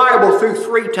read the Bible through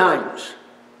 3 times.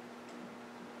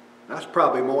 That's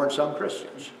probably more than some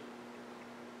Christians.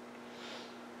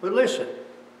 But listen,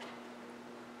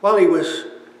 while he was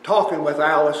talking with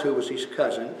Alice, who was his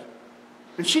cousin,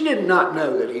 and she did not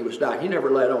know that he was dying. He never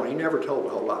let on. He never told a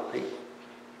whole lot of people.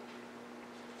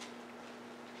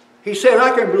 He said,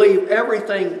 I can believe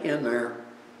everything in there,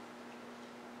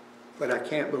 but I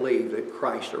can't believe that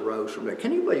Christ arose from there.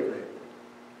 Can you believe that?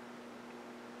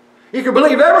 You can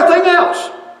believe everything else,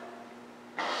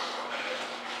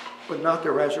 but not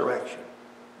the resurrection.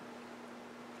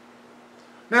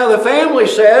 Now the family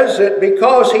says that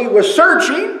because he was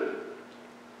searching,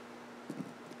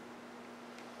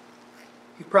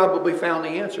 he probably found the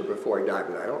answer before he died,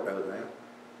 but I don't know that.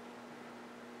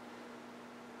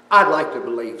 I'd like to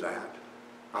believe that.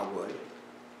 I would.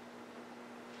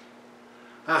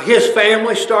 Now his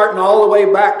family, starting all the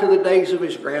way back to the days of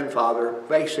his grandfather,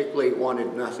 basically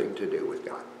wanted nothing to do with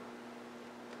God.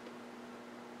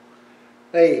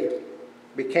 They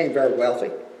became very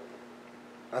wealthy.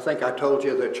 I think I told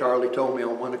you that Charlie told me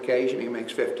on one occasion he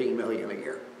makes $15 million a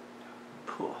year.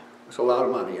 That's a lot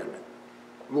of money, isn't it?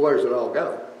 Where does it all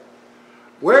go?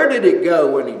 Where did it go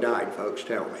when he died, folks?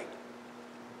 Tell me.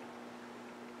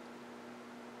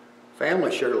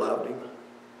 Family sure loved him,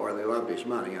 or they loved his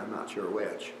money. I'm not sure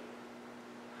which.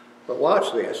 But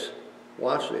watch this.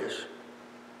 Watch this.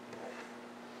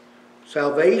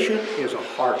 Salvation is a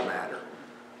heart matter.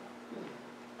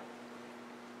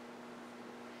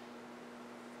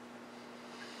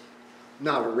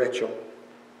 Not a ritual.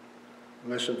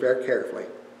 Listen very carefully.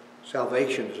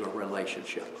 Salvation is a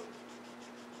relationship.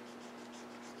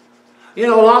 You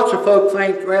know, lots of folk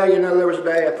think, well, you know, there was a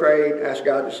day I prayed, asked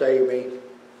God to save me.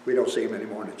 We don't see him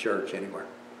anymore in the church anywhere.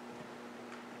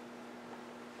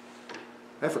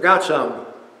 I forgot some,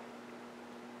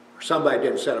 or somebody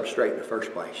didn't set them straight in the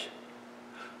first place.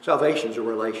 Salvation is a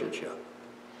relationship.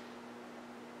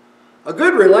 A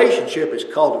good relationship is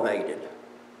cultivated.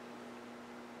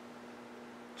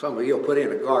 Some of you will put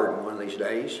in a garden one of these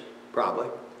days, probably.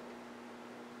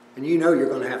 And you know you're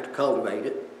going to have to cultivate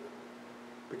it.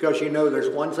 Because you know there's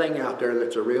one thing out there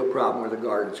that's a real problem with the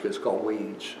gardens, it's called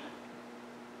weeds.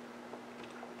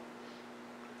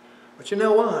 But you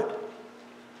know what?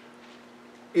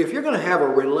 If you're going to have a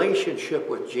relationship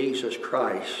with Jesus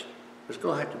Christ, there's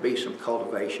going to have to be some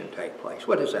cultivation take place.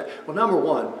 What is that? Well, number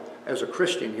one, as a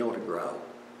Christian, you want to grow.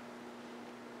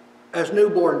 As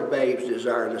newborn babes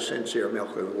desire the sincere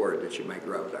milk of the Word, that you may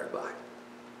grow thereby.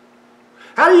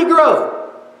 How do you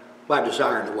grow? By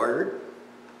desiring the Word.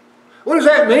 What does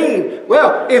that mean?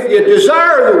 Well, if you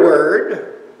desire the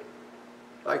Word,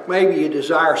 like maybe you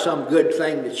desire some good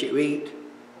thing that you eat.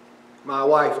 My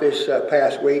wife this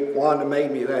past week, Wanda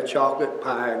made me that chocolate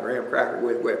pie and graham cracker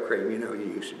with whipped cream. You know you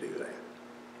used to do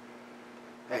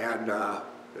that. And the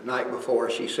night before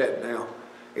she said, now,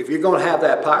 if you're going to have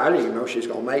that pie, I didn't even know she was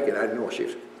going to make it. I didn't know she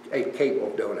was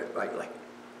capable of doing it lately.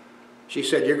 She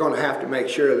said, you're going to have to make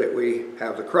sure that we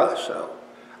have the crust. So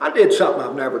I did something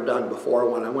I've never done before.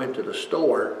 When I went to the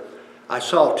store, I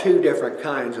saw 2 different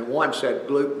kinds, and one said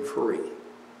gluten-free.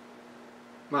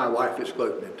 My wife is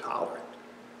gluten intolerant.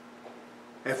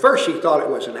 At first she thought it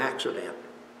was an accident.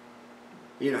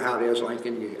 You know how it is,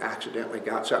 Lincoln, you accidentally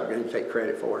got something and you take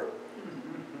credit for it.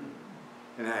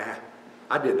 And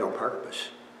I did it on purpose.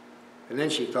 And then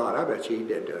she thought, I bet you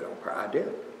did do it on purpose. I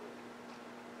did.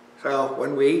 So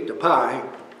when we eat the pie,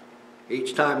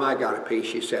 each time I got a piece,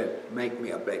 she said, make me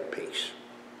a big piece.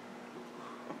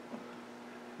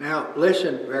 Now,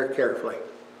 listen very carefully.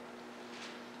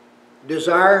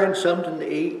 Desiring something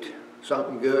to eat,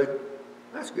 something good,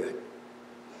 that's good.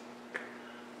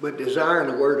 But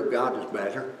desiring the Word of God is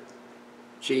better.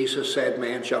 Jesus said,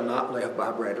 man shall not live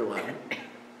by bread alone.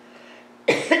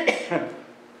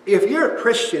 If you're a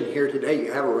Christian here today,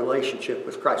 you have a relationship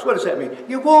with Christ. What does that mean?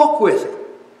 You walk with Him.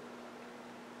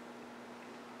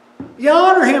 You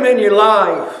honor Him in your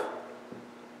life.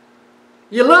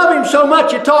 You love Him so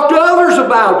much you talk to others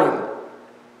about Him.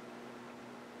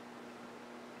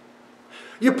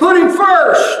 You put Him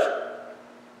first.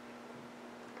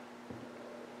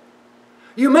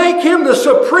 You make Him the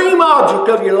supreme object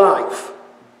of your life.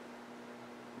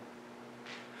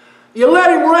 You let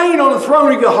Him reign on the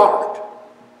throne of your heart.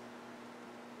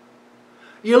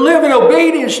 You live in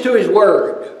obedience to His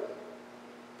Word.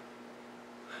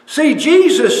 See,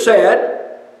 Jesus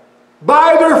said,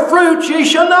 by their fruits ye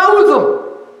shall know them.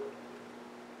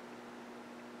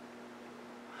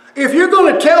 If you're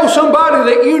going to tell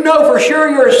somebody that you know for sure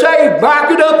you're saved,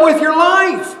 back it up with your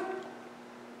life.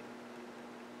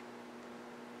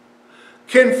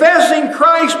 Confessing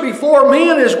Christ before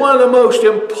men is one of the most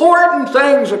important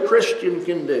things a Christian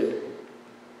can do.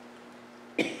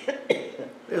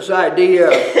 This idea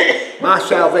of my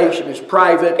salvation is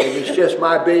private and it's just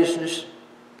my business,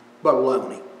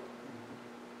 baloney.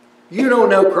 You don't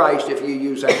know Christ if you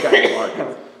use that kind of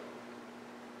argument.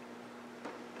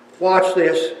 Watch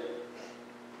this.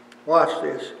 Watch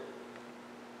this.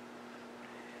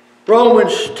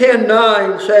 Romans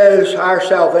 10:9 says our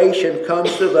salvation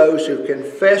comes to those who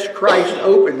confess Christ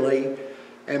openly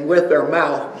and with their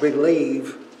mouth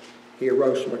believe He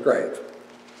arose from the grave.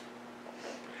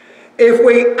 If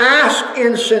we ask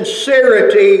in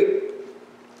sincerity,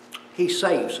 He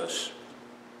saves us.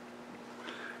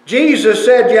 Jesus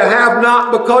said, you have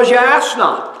not because you ask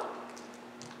not.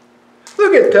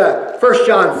 Look at 1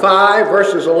 John 5,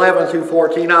 verses 11 through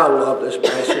 14. I love this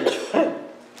passage.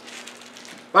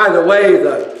 By the way,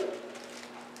 the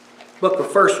book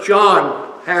of 1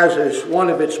 John has as one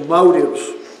of its motives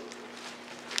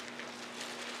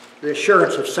the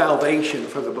assurance of salvation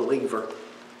for the believer.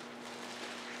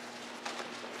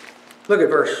 Look at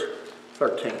verse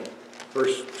 11.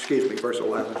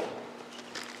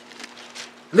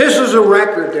 This is a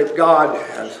record that God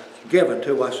has given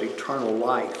to us, eternal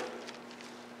life.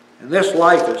 And this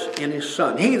life is in His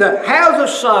Son. He that hath the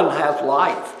Son hath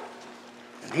life.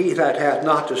 And he that hath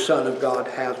not the Son of God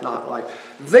hath not life.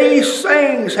 These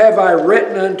things have I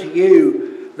written unto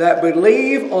you that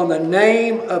believe on the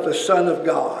name of the Son of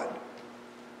God,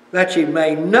 that ye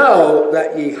may know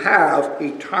that ye have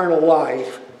eternal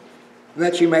life, and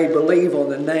that you may believe on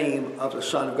the name of the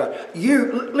Son of God.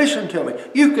 Listen to me.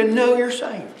 You can know you're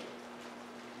saved.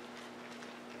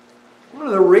 One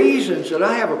of the reasons that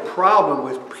I have a problem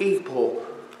with people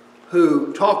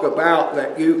who talk about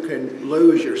that you can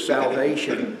lose your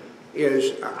salvation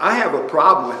is I have a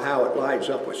problem with how it lines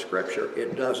up with Scripture.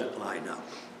 It doesn't line up.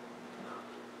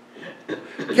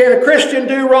 Can a Christian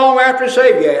do wrong after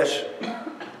saved? Yes.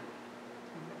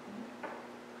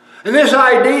 And this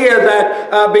idea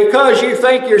that because you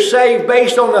think you're saved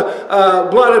based on the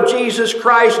blood of Jesus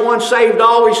Christ, once saved,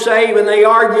 always saved, and they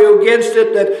argue against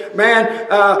it, that, man,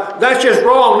 that's just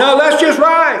wrong. No, that's just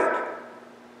right.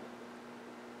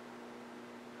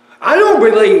 I don't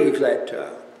believe that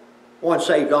once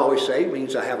saved, always saved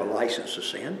means I have a license to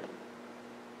sin.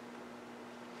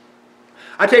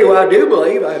 I tell you what I do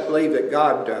believe. I believe that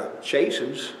God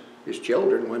chastens His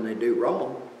children when they do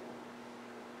wrong.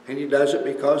 And He does it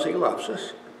because He loves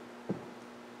us.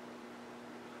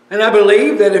 And I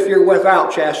believe that if you're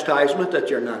without chastisement, that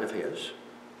you're none of His.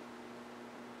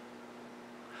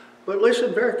 But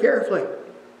listen very carefully.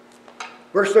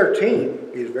 Verse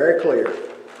 13 is very clear.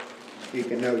 You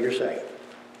can know you're saved.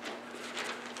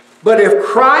 But if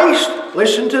Christ,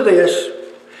 listen to this,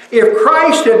 if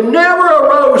Christ had never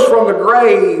arose from the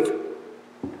grave,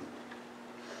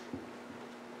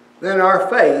 then our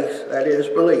faith, that is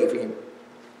believing,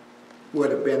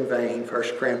 would have been vain.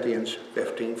 1 Corinthians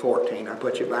 15:14. I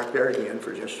put you back there again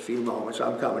for just a few moments.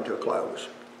 I'm coming to a close.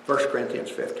 1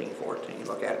 Corinthians 15:14.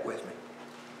 Look at it with me.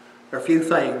 There are a few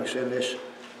things in this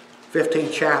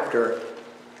 15th chapter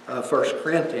of 1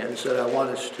 Corinthians that I want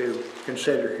us to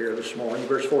consider here this morning.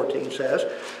 Verse 14 says,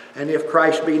 and if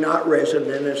Christ be not risen,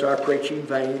 then is our preaching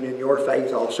vain, and your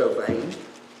faith also vain.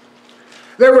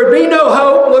 There would be no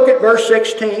hope. Look at verse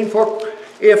 16. For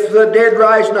if the dead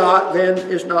rise not, then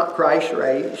is not Christ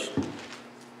raised.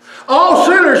 All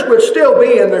sinners would still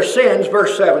be in their sins,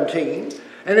 verse 17.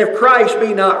 And if Christ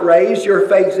be not raised, your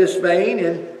faith is vain,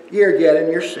 and ye are yet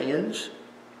in your sins.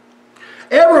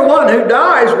 Everyone who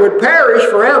dies would perish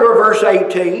forever, verse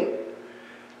 18.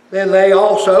 Then they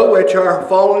also which are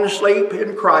fallen asleep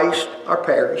in Christ are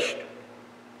perished.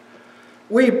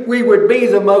 We would be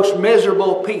the most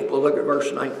miserable people. Look at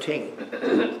verse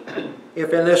 19.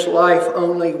 If in this life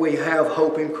only we have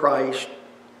hope in Christ,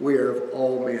 we are of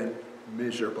all men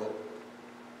miserable.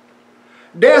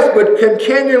 Death would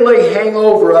continually hang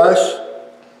over us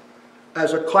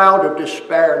as a cloud of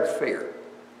despair and fear.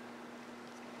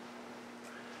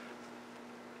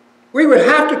 We would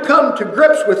have to come to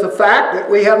grips with the fact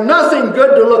that we have nothing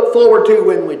good to look forward to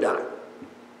when we die.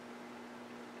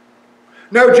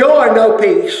 No joy, no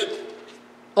peace,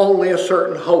 only a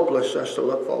certain hopelessness to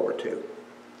look forward to.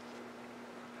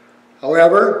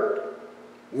 However,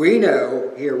 we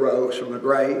know He arose from the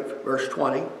grave, verse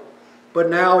 20, but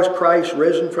now is Christ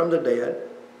risen from the dead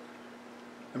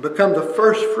and become the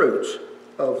first fruits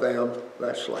of them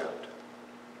that slept.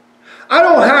 I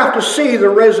don't have to see the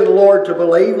risen Lord to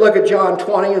believe. Look at John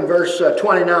 20 and verse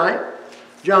 29.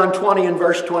 John 20 and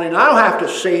verse 29. I don't have to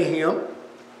see Him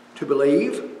to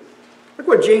believe. Look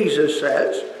what Jesus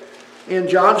says in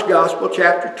John's Gospel,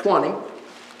 chapter 20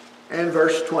 and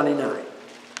verse 29.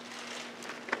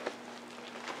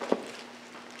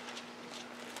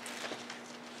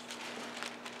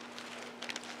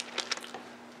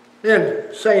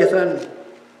 Then saith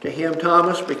unto him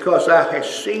Thomas, because thou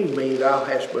hast seen me, thou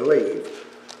hast believed.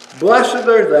 Blessed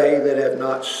are they that have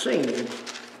not seen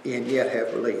and yet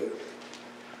have believed.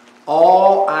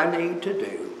 All I need to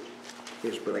do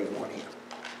is believe on him.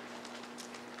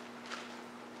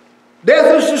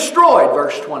 Death is destroyed,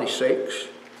 verse 26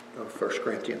 of 1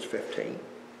 Corinthians 15.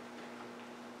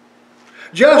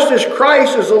 Just as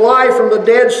Christ is alive from the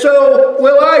dead, so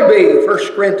will I be,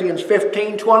 1 Corinthians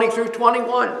 15, 20 through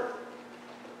 21.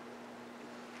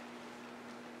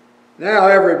 Now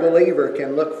every believer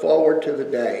can look forward to the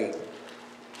day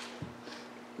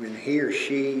when he or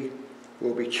she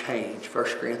will be changed. 1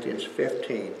 Corinthians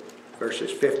 15,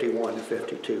 verses 51 to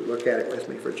 52. Look at it with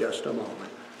me for just a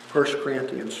moment. 1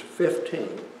 Corinthians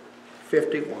 15,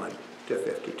 51 to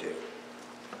 52.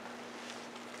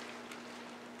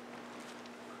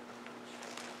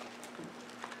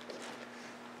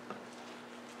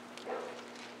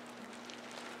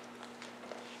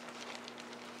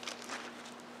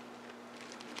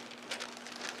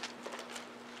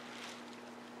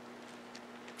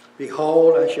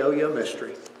 Behold, I show you a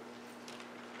mystery.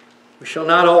 We shall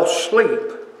not all sleep,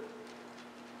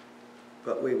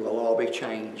 but we will all be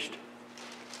changed.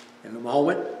 In the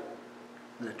moment,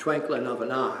 in the twinkling of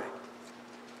an eye,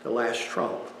 the last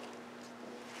trump,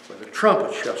 for the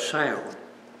trumpet shall sound,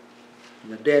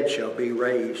 and the dead shall be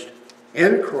raised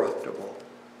incorruptible.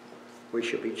 We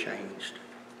shall be changed.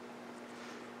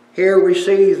 Here we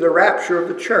see the rapture of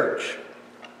the church.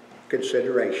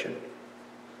 Consideration.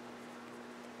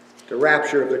 The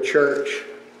rapture of the church,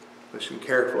 listen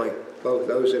carefully, both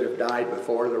those that have died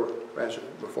before the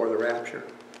rapture,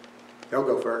 they'll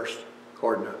go first,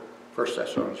 according to 1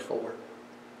 Thessalonians 4.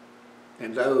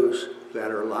 And those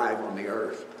that are alive on the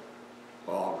earth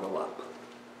will all go up.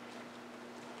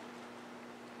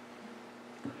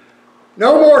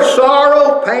 No more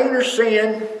sorrow, pain, or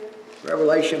sin,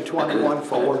 Revelation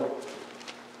 21:4.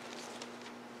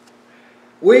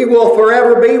 We will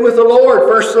forever be with the Lord,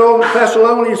 1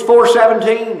 Thessalonians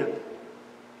 4:17.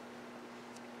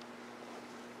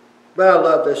 But I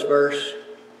love this verse.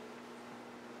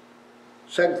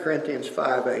 2 Corinthians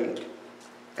 5:8.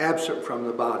 Absent from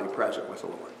the body, present with the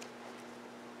Lord.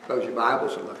 Close your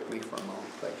Bibles and look at me for a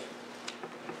moment, please.